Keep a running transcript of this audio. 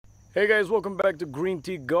Hey guys, welcome back to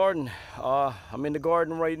Greentgarden. I'm in the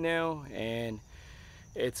garden right now, and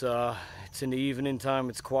it's in the evening time.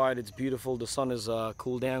 It's quiet, it's beautiful. The sun is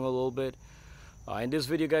cooled down a little bit. In this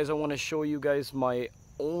video, guys, I want to show you guys my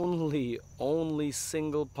only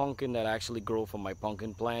single pumpkin that actually grew from my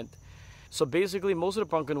pumpkin plant. So basically, most of the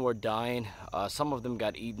pumpkin were dying. Some of them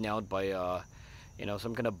got eaten out by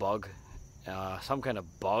some kind of bug, some kind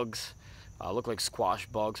of bugs. Look like squash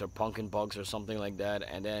bugs or pumpkin bugs or something like that,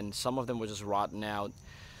 and then some of them were just rotten out.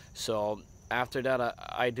 So after that,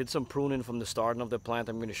 I did some pruning from the starting of the plant.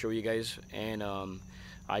 I'm going to show you guys, and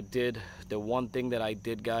I did the one thing that I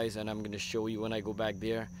did, guys, and I'm going to show you when I go back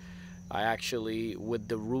there. I actually, with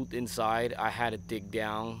the root inside, I had to dig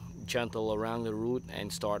down gentle around the root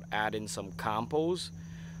and start adding some compost.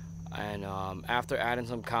 And after adding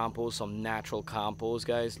some compost, some natural compost,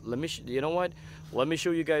 guys, you know what, let me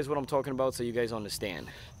show you guys what I'm talking about so you guys understand.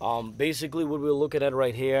 Basically what we're looking at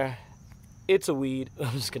right here, it's a weed.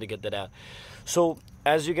 I'm just gonna get that out. So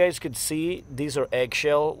as you guys could see, these are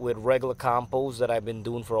eggshell with regular compost that I've been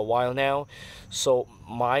doing for a while now. So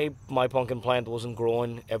my pumpkin plant wasn't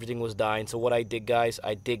growing, everything was dying. So what I did, guys,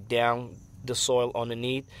 I dig down the soil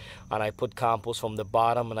underneath, and I put compost from the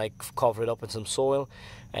bottom, and I cover it up with some soil,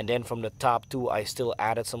 and then from the top too I still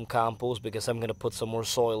added some compost because I'm gonna put some more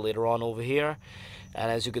soil later on over here. And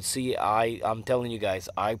as you can see, I'm telling you guys,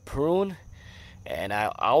 I prune, and I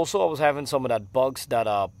was having some of that bugs that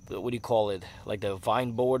what do you call it, like the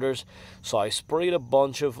vine borders. So I sprayed a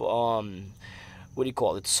bunch of what do you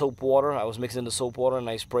call it, soap water. I was mixing the soap water and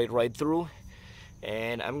I sprayed right through.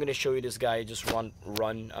 And I'm gonna show you this guy just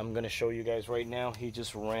run. I'm gonna show you guys right now. He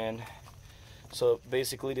just ran. So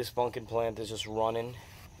basically this pumpkin plant is just running,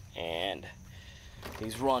 and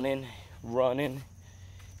he's running,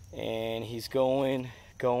 and he's going.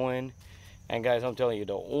 And guys, I'm telling you,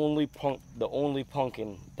 the only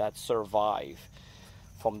pumpkin that survived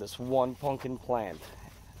from this one pumpkin plant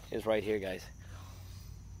is right here, guys.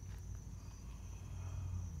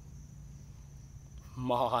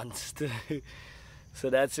 Monster. So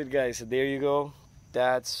that's it, guys. So there you go.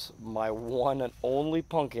 That's my one and only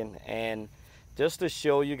pumpkin. And just to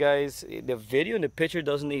show you guys, the video and the picture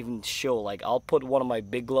doesn't even show. Like, I'll put one of my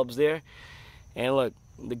big gloves there, and look,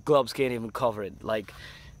 the gloves can't even cover it. Like,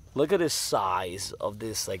 look at the size of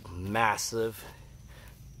this, like, massive.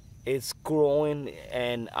 It's growing,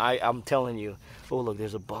 and I'm telling you. Oh, look,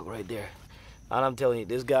 there's a bug right there. And I'm telling you,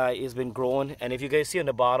 this guy has been growing. And if you guys see on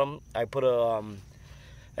the bottom, I put a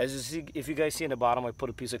as you see, if you guys see in the bottom, I put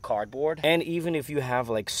a piece of cardboard. And even if you have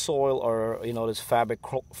like soil or this fabric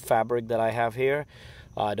that I have here,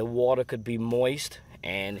 the water could be moist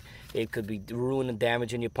and it could be ruining and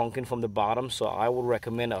damaging your pumpkin from the bottom. So I would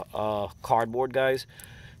recommend a cardboard, guys.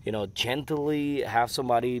 Gently have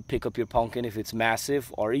somebody pick up your pumpkin if it's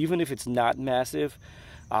massive, or even if it's not massive.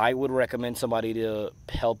 I would recommend somebody to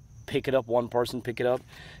help pick it up. One person pick it up,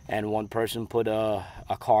 and one person put a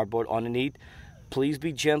cardboard underneath. Please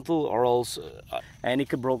be gentle, or else and it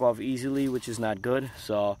could break off easily, which is not good.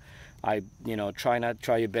 So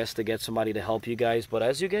try your best to get somebody to help you guys. But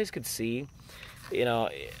as you guys could see,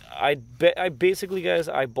 I basically, guys,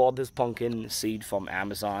 I bought this pumpkin seed from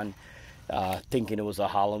Amazon, thinking it was a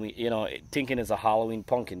Halloween, thinking it's a Halloween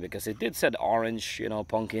pumpkin, because it did said orange,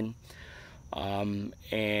 pumpkin,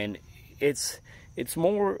 and it's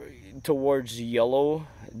more towards yellow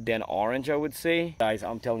than orange, I would say. Guys,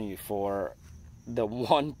 I'm telling you, for the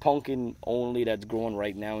one pumpkin only that's growing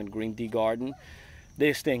right now in Greentgarden,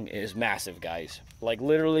 this thing is massive, guys. Like,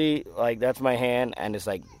 literally, like, that's my hand, and it's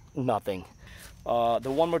like nothing. The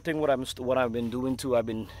one more thing, what I've been doing too,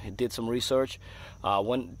 did some research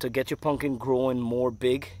to get your pumpkin growing more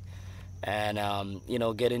big, and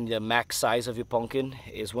getting the max size of your pumpkin,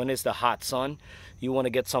 is when it's the hot sun, you want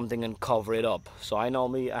to get something and cover it up. So I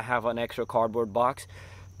have an extra cardboard box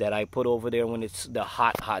that I put over there when it's the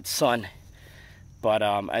hot sun. But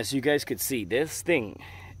as you guys could see, this thing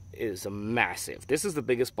is massive. This is the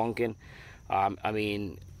biggest pumpkin.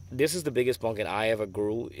 This is the biggest pumpkin I ever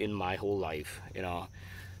grew in my whole life.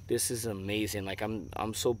 This is amazing. Like,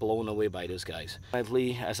 I'm so blown away by this, guys.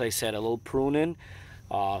 As I said, a little pruning.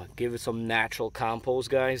 Give it some natural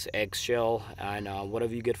compost, guys. Eggshell and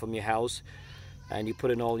whatever you get from your house, and you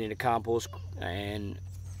put it all in the compost, and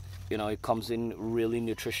it comes in really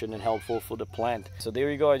nutrition and helpful for the plant. So there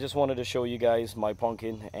you go. I just wanted to show you guys my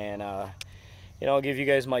pumpkin, and I'll give you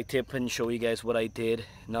guys my tip and show you guys what I did.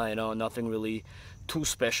 No, nothing really too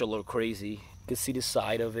special or crazy. You can see the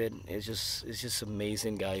side of it. It's just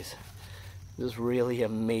amazing, guys. This really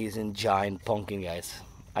amazing giant pumpkin, guys.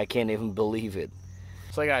 I can't even believe it.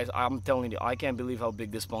 So guys, I'm telling you, I can't believe how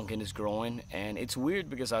big this pumpkin is growing. And it's weird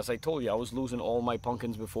because, as I told you, I was losing all my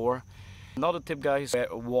pumpkins before. Another tip, guys,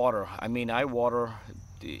 water. I mean, I water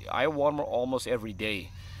almost every day.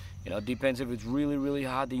 You know, it depends if it's really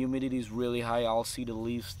hot, the humidity is really high. I'll see the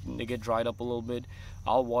leaves, they get dried up a little bit.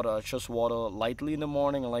 I'll just water lightly in the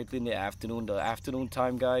morning and lightly in the afternoon. The afternoon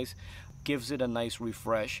time, guys, gives it a nice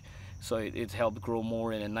refresh. So it helps grow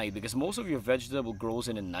more in the night, because most of your vegetable grows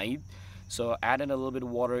in the night. So adding a little bit of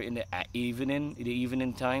water in the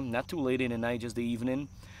evening time, not too late in the night, just the evening.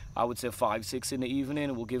 I would say 5, 6 in the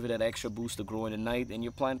evening will give it that extra boost to grow in the night, and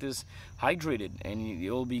your plant is hydrated, and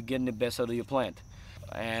you'll be getting the best out of your plant.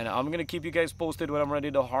 And I'm gonna keep you guys posted when I'm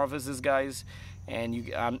ready to harvest this, guys. And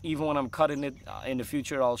even when I'm cutting it in the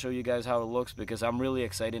future, I'll show you guys how it looks, because I'm really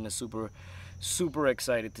excited and super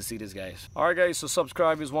excited to see this, guys. Alright guys, so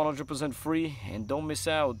subscribe is 100% free, and don't miss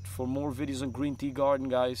out for more videos on Greentgarden,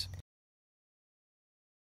 guys.